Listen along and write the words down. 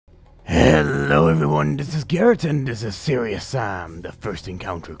Hello everyone, this is Garrett and this is Serious Sam, the First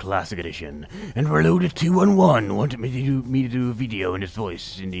Encounter Classic Edition. And Reloaded 211 wanted me to do a video in his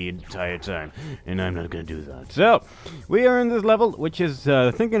voice in the entire time, and I'm not gonna do that. So, we are in this level, which is,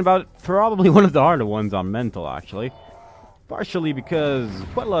 thinking about probably one of the harder ones on Mental, actually. Partially because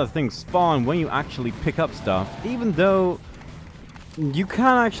quite a lot of things spawn when you actually pick up stuff, even though you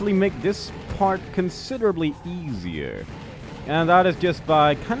can actually make this part considerably easier. And that is just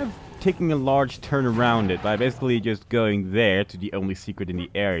by kind of taking a large turn around it, by basically just going there to the only secret in the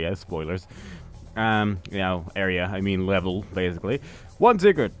area, spoilers. Area, I mean level, basically. One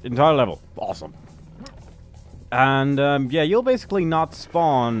secret, entire level, awesome. And, yeah, you'll basically not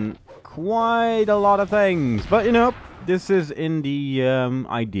spawn quite a lot of things, but, you know, this is in the,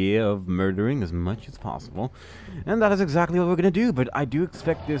 idea of murdering as much as possible. And that is exactly what we're gonna do, but I do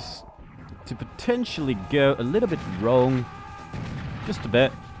expect this to potentially go a little bit wrong. Just a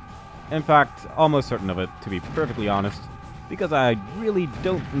bit. In fact, almost certain of it, to be perfectly honest, because I really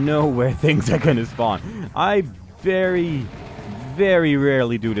don't know where things are gonna spawn. I very, very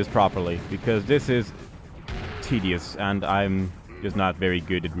rarely do this properly, because this is tedious, and I'm just not very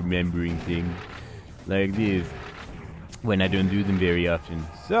good at remembering things like this when I don't do them very often.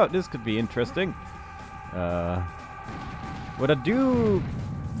 So, this could be interesting. What I do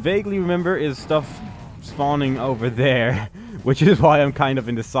vaguely remember is stuff spawning over there, which is why I'm kind of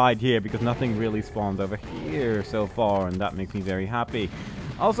in the side here, because nothing really spawns over here so far, and that makes me very happy.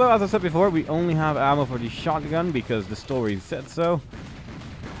 Also, as I said before, we only have ammo for the shotgun because the story said so,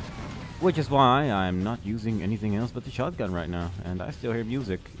 which is why I'm not using anything else but the shotgun right now, and I still hear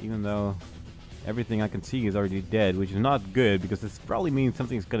music, even though everything I can see is already dead, which is not good, because this probably means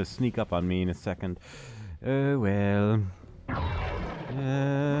something's gonna sneak up on me in a second. Oh well.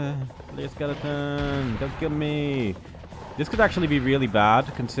 Clear skeleton, don't kill me. This could actually be really bad,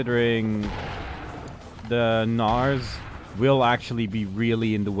 considering the Gnars will actually be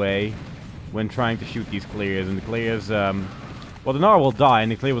really in the way when trying to shoot these clears. And the clears, well, the Gnar will die,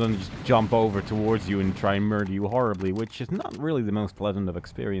 and the clear will then just jump over towards you and try and murder you horribly, which is not really the most pleasant of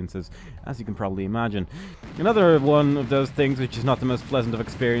experiences, as you can probably imagine. Another one of those things which is not the most pleasant of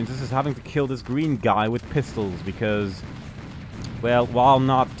experiences is having to kill this green guy with pistols, because, well, while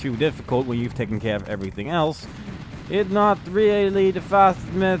not too difficult when you've taken care of everything else, it's not really the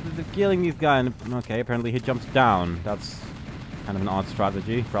fastest method of killing these guys. Okay, apparently he jumps down. That's kind of an odd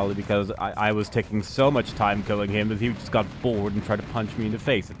strategy, probably because I was taking so much time killing him that he just got bored and tried to punch me in the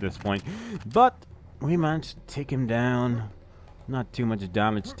face at this point. But we managed to take him down. Not too much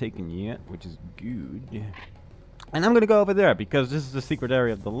damage taken yet, which is good. And I'm gonna go over there because this is the secret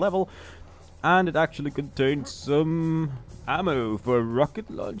area of the level, and it actually contains some ammo for a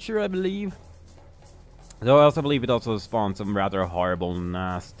rocket launcher, I believe. Though I also believe it also spawns some rather horrible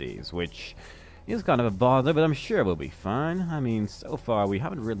nasties, which is kind of a bother, but I'm sure we'll be fine. I mean, so far we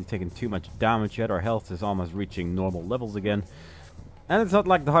haven't really taken too much damage yet. Our health is almost reaching normal levels again. And it's not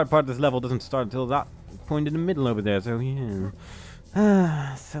like the hard part of this level doesn't start until that point in the middle over there, so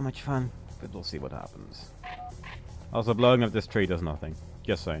yeah. So much fun, but we'll see what happens. Also, blowing up this tree does nothing.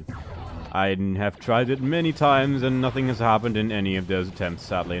 Just saying. I have tried it many times and nothing has happened in any of those attempts,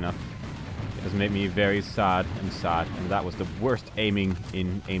 sadly enough. It has made me very sad, and that was the worst aiming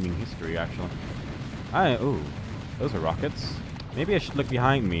in aiming history, actually. Ooh, those are rockets. Maybe I should look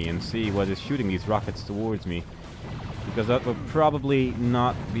behind me and see what is shooting these rockets towards me, because that would probably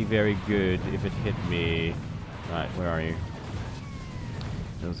not be very good if it hit me. Right, where are you?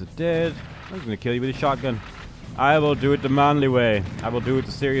 Those are dead. I'm gonna kill you with a shotgun. I will do it the manly way. I will do it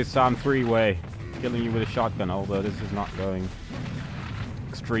the Serious Sam 3 way. Killing you with a shotgun, although this is not going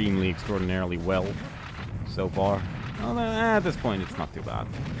extraordinarily well so far. Although, at this point, it's not too bad.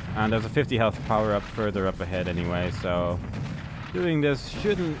 And there's a 50 health power-up further up ahead anyway, so doing this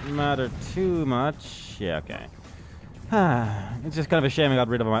shouldn't matter too much. Yeah, okay. It's just kind of a shame I got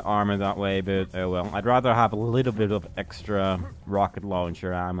rid of my armor that way, but oh well. I'd rather have a little bit of extra rocket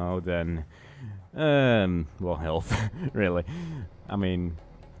launcher ammo than, well, health, really. I mean,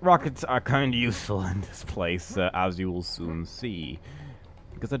 rockets are kind of useful in this place, as you will soon see.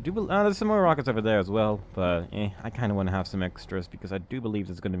 Because I do there's some more rockets over there as well, but I kind of want to have some extras, because I do believe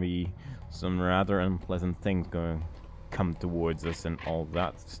there's going to be some rather unpleasant things going to come towards us and all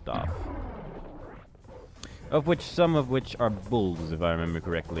that stuff. Some of which are bulls, if I remember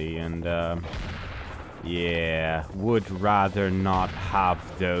correctly, and yeah, would rather not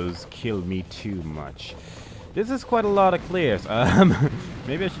have those kill me too much. This is quite a lot of clears.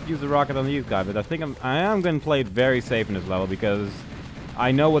 Maybe I should use a rocket on these guys, but I think I am going to play it very safe in this level, because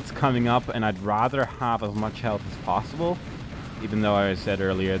I know what's coming up, and I'd rather have as much health as possible. even though I said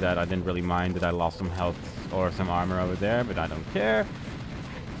earlier that I didn't really mind that I lost some health or some armor over there, but I don't care.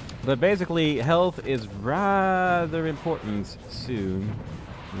 But basically, health is rather important soon.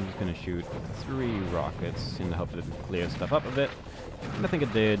 I'm just gonna shoot 3 rockets in the hope that it clear stuff up a bit. And I think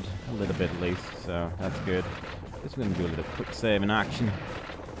it did, a little bit at least, so that's good. Just gonna do a little quick save in action.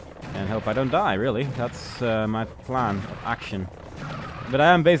 And hope I don't die, really. That's my plan of action. But I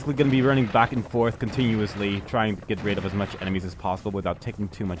am basically going to be running back and forth continuously, trying to get rid of as much enemies as possible without taking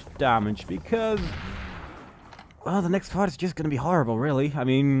too much damage, because, well, the next part is just going to be horrible, really. I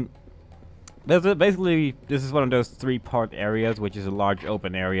mean, basically, this is one of those 3-part areas, which is a large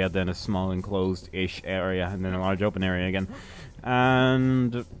open area, then a small enclosed-ish area, and then a large open area again.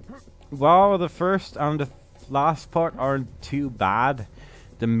 And, well, the first and the last part aren't too bad.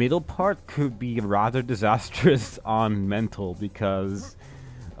 The middle part could be rather disastrous on mental because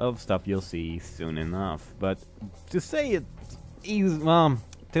of stuff you'll see soon enough. But to say it easy, well,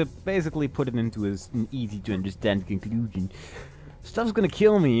 to basically put it into an easy to understand conclusion, stuff's gonna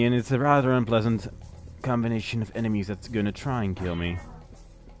kill me, and it's a rather unpleasant combination of enemies that's gonna try and kill me.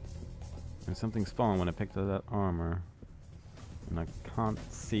 And something spawned when I picked up that armor, and I can't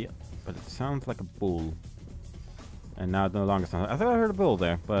see it, but it sounds like a bull. And now it no longer sounds. I thought I heard a bull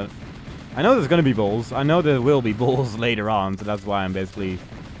there, but I know there's gonna be bulls. I know there will be bulls later on, so that's why I'm basically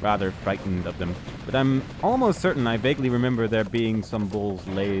rather frightened of them. But I'm almost certain I vaguely remember there being some bulls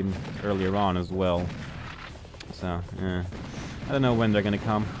laid earlier on as well. So, I don't know when they're gonna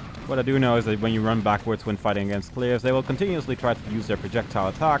come. What I do know is that when you run backwards when fighting against clears, they will continuously try to use their projectile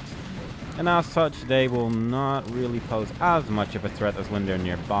attacks, and as such, they will not really pose as much of a threat as when they're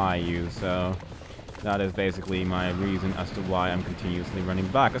nearby you. So that is basically my reason as to why I'm continuously running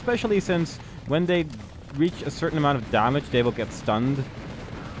back. Especially since when they reach a certain amount of damage, they will get stunned.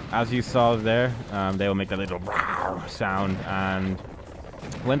 As you saw there, they will make that little sound. And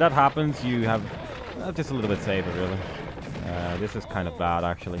when that happens, you have just a little bit safer, really. This is kind of bad,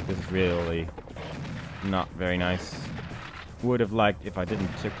 actually. This is really not very nice. Would have liked if I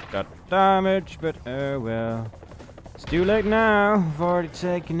didn't take that damage, but oh well. It's too late now. I've already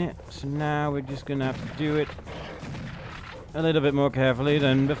taken it, so now we're just gonna have to do it a little bit more carefully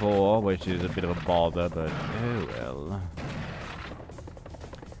than before, which is a bit of a bother, but oh well.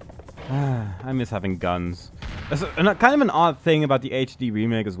 I miss having guns. That's kind of an odd thing about the HD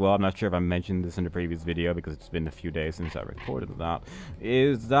remake as well. I'm not sure if I mentioned this in the previous video because it's been a few days since I recorded that.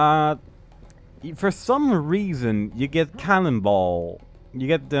 Is that for some reason you get cannonball. You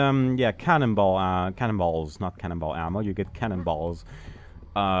get cannonballs, not cannonball ammo. You get cannonballs,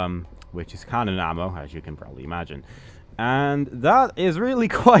 which is cannon ammo, as you can probably imagine. And that is really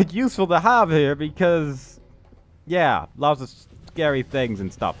quite useful to have here because, yeah, lots of scary things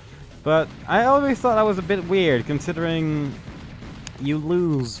and stuff. But I always thought that was a bit weird, considering you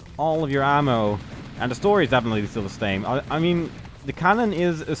lose all of your ammo, and the story is definitely still the same. I mean, the cannon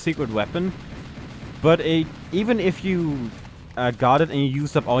is a secret weapon, but even if you got it and you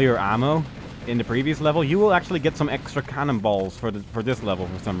used up all your ammo in the previous level, you will actually get some extra cannonballs for this level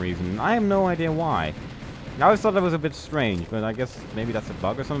for some reason. I have no idea why. I always thought that was a bit strange, but I guess maybe that's a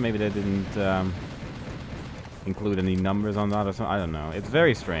bug or something. Maybe they didn't include any numbers on that or something. I don't know. It's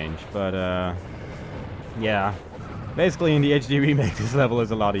very strange, but yeah. Basically, in the HD remake, this level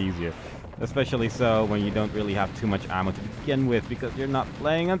is a lot easier. Especially so when you don't really have too much ammo to begin with, because you're not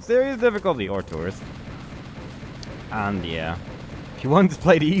playing on serious difficulty or tourist. And yeah, if you want to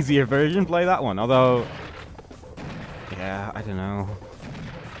play the easier version, play that one. Although, yeah, I don't know.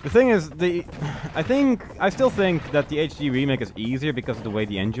 The thing is, I still think that the HD remake is easier because of the way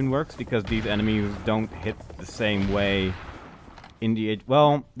the engine works, because these enemies don't hit the same way in the...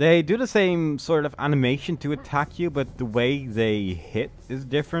 Well, they do the same sort of animation to attack you, but the way they hit is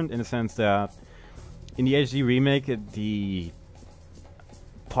different in the sense that in the HD remake, the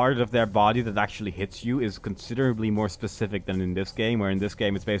part of their body that actually hits you is considerably more specific than in this game, where in this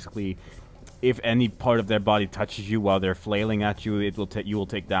game it's basically if any part of their body touches you while they're flailing at you, you will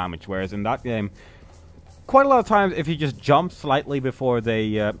take damage. Whereas in that game, quite a lot of times, if you just jump slightly before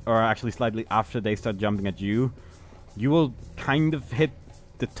they, or actually slightly after they start jumping at you, you will kind of hit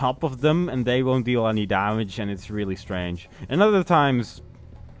the top of them and they won't deal any damage, and it's really strange. And other times,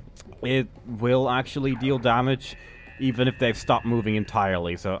 it will actually deal damage, even if they've stopped moving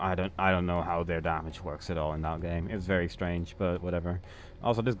entirely. So I don't know how their damage works at all in that game. It's very strange, but whatever.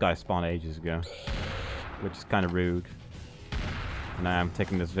 Also, this guy spawned ages ago, which is kind of rude. And I am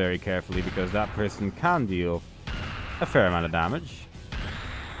taking this very carefully because that person can deal a fair amount of damage.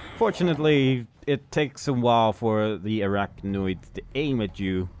 Fortunately, it takes a while for the arachnoids to aim at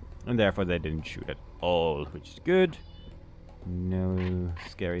you, and therefore they didn't shoot at all, which is good. No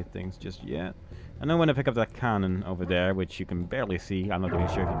scary things just yet. And then when I pick up that cannon over there, which you can barely see, I'm not really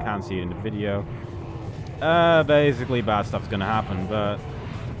sure if you can see it in the video. Basically bad stuff's gonna happen, but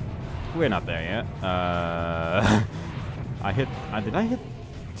we're not there yet. Did I hit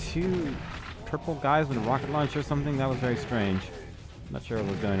 2 purple guys with a rocket launcher or something? That was very strange. Not sure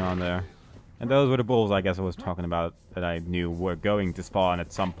what was going on there. And those were the bulls I guess I was talking about that I knew were going to spawn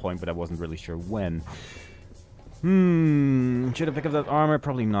at some point, but I wasn't really sure when. Should I pick up that armor?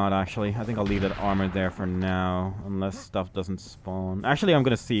 Probably not, actually. I think I'll leave that armor there for now, unless stuff doesn't spawn. Actually, I'm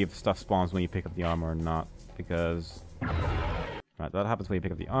gonna see if stuff spawns when you pick up the armor or not, because... Right, that happens when you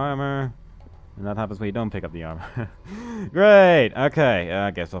pick up the armor, and that happens when you don't pick up the armor. Great! Okay,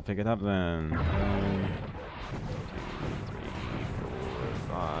 I guess I'll pick it up then. 1, 2, 3, 4,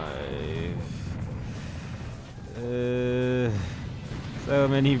 5... so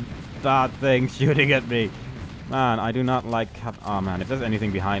many bad things shooting at me. Man, I do not like... Oh man, if there's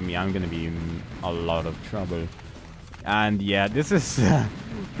anything behind me, I'm gonna be in a lot of trouble. And yeah, this is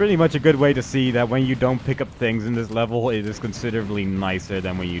pretty much a good way to see that when you don't pick up things in this level, it is considerably nicer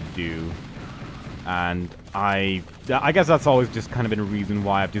than when you do. And I guess that's always just kind of been a reason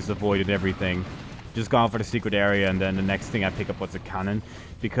why I've just avoided everything. Just gone for the secret area, and then the next thing I pick up was a cannon.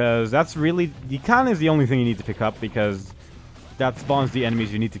 Because that's really... The cannon is the only thing you need to pick up, because... that spawns the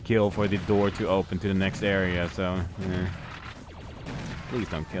enemies you need to kill for the door to open to the next area, so... Please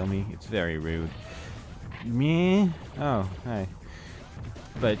don't kill me. It's very rude. Me? Oh, hey.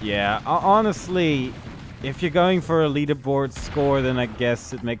 But yeah, honestly, if you're going for a leaderboard score, then I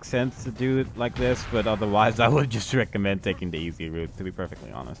guess it makes sense to do it like this, but otherwise I would just recommend taking the easy route, to be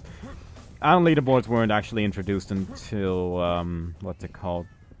perfectly honest. And leaderboards weren't actually introduced until, what's it called?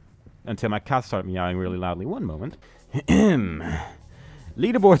 Until my cat started meowing really loudly. One moment.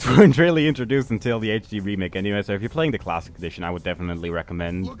 Leaderboards weren't really introduced until the HD remake anyway, so if you're playing the classic edition, I would definitely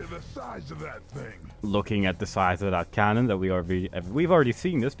recommend look at the size of that thing. Looking at the size of that cannon that we've already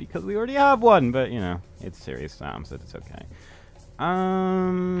seen this because we already have one, but you know, it's Serious Sam, so it's okay.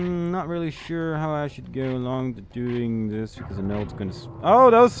 Not really sure how I should go along to doing this because I know it's gonna... Oh,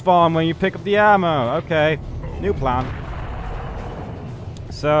 those spawn when you pick up the ammo. Okay, new plan.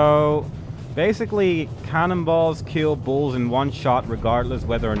 So... basically, cannonballs kill bulls in one shot regardless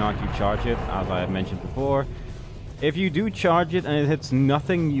whether or not you charge it, as I had mentioned before. If you do charge it and it hits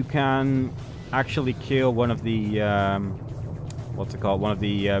nothing, you can actually kill one of the, what's it called? One of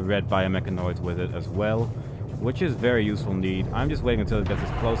the red biomechanoids with it as well, which is very useful indeed. I'm just waiting until it gets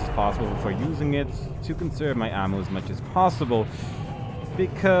as close as possible before using it to conserve my ammo as much as possible,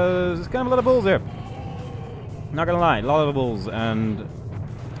 because there's kind of a lot of bulls here. Not gonna lie, a lot of bulls, and...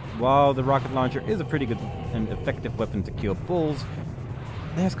 while the rocket launcher is a pretty good and effective weapon to kill bulls,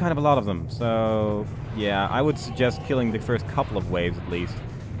 there's kind of a lot of them. So, yeah, I would suggest killing the first couple of waves at least,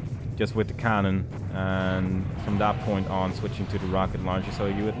 just with the cannon, and from that point on switching to the rocket launcher, so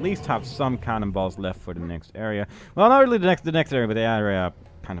you at least have some cannonballs left for the next area. Well, not really the next area, but the area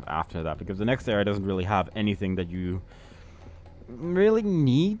kind of after that, because the next area doesn't really have anything that you really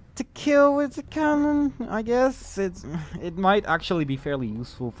need to kill with the cannon, I guess. It might actually be fairly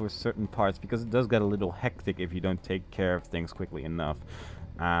useful for certain parts, because it does get a little hectic if you don't take care of things quickly enough.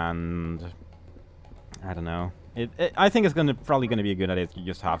 And I don't know. I think it's probably gonna be a good idea to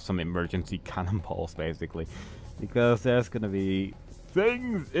just have some emergency cannonballs, basically, because there's gonna be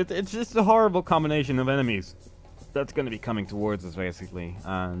things. It's just a horrible combination of enemies that's gonna be coming towards us, basically,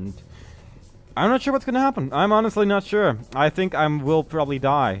 and I'm not sure what's gonna happen. I'm honestly not sure. I think I will probably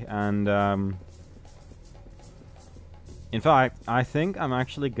die, and in fact, I think I'm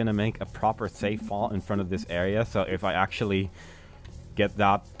actually gonna make a proper safe fall in front of this area, so if I actually get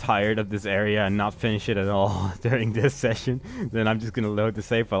that tired of this area and not finish it at all during this session, then I'm just gonna load the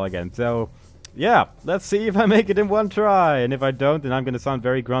save file again. So, yeah, let's see if I make it in one try, and if I don't, then I'm gonna sound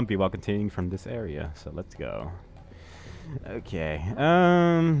very grumpy while continuing from this area. So let's go. Okay,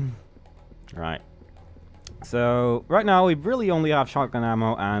 right. So, right now we really only have shotgun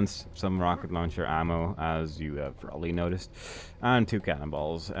ammo and some rocket launcher ammo, as you have probably noticed, and 2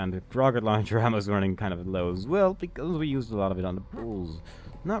 cannonballs. And the rocket launcher ammo is running kind of low as well, because we used a lot of it on the bulls.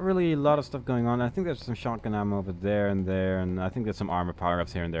 Not really a lot of stuff going on. I think there's some shotgun ammo over there, and I think there's some armor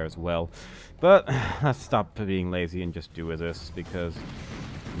power-ups here and there as well. But, let's stop being lazy and just do with this, because...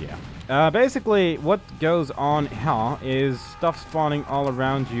 yeah. Basically, what goes on here is stuff spawning all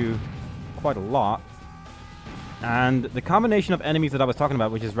around you quite a lot. And the combination of enemies that I was talking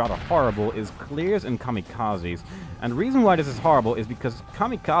about, which is rather horrible, is clears and kamikazes. And the reason why this is horrible is because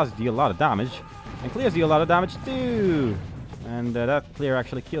kamikazes deal a lot of damage, and clears deal a lot of damage too. And that clear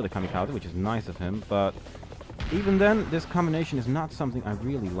actually killed the kamikaze, which is nice of him, but even then, this combination is not something I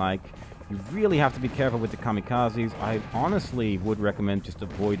really like. You really have to be careful with the kamikazes. I honestly would recommend just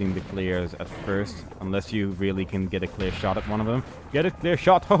avoiding the clears at first, unless you really can get a clear shot at one of them. Get a clear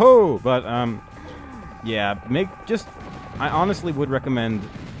shot, ho-ho! But, yeah, I honestly would recommend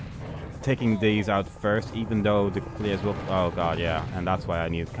taking these out first, even though the clears will... Oh god, yeah, and that's why I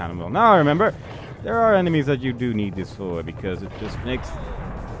need Cannonball. Now I remember, there are enemies that you do need this for, because it just makes...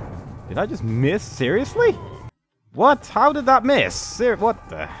 Did I just miss? Seriously? What? How did that miss? What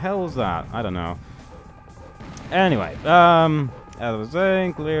the hell was that? I don't know. Anyway, as I was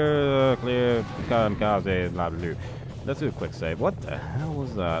saying, clear, kamikaze, blah, blah, blah. Let's do a quick save. What the hell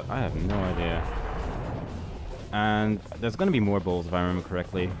was that? I have no idea. And there's going to be more bulls if I remember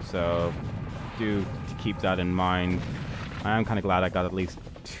correctly, so do keep that in mind. I am kind of glad I got at least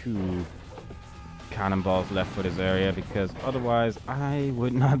 2 cannonballs left for this area, because otherwise I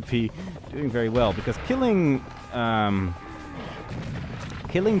would not be doing very well, because killing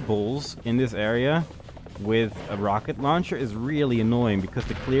bulls in this area with a rocket launcher is really annoying, because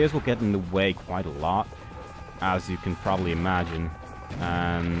the clears will get in the way quite a lot, as you can probably imagine,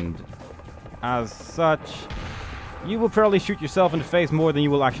 and as such you will probably shoot yourself in the face more than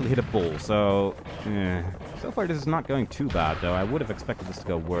you will actually hit a bull. So so far this is not going too bad, though. I would have expected this to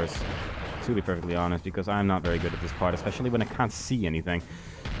go worse, to be perfectly honest, because I'm not very good at this part, especially when I can't see anything.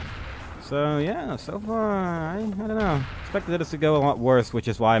 So yeah, so far, I don't know. Expected this to go a lot worse, which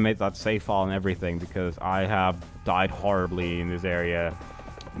is why I made that save file and everything, because I have died horribly in this area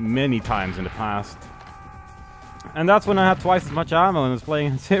many times in the past. And that's when I had twice as much ammo and was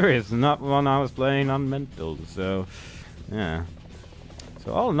playing on serious, not when I was playing on mental, so yeah.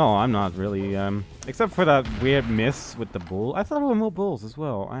 So all in all, I'm not really, except for that weird miss with the bull. I thought there were more bulls as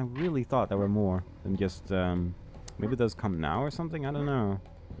well. I really thought there were more than just, maybe those come now or something, I don't know.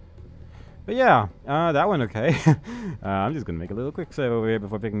 But yeah, that went okay. I'm just gonna make a little quick save over here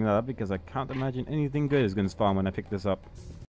before picking that up, because I can't imagine anything good is gonna spawn when I pick this up.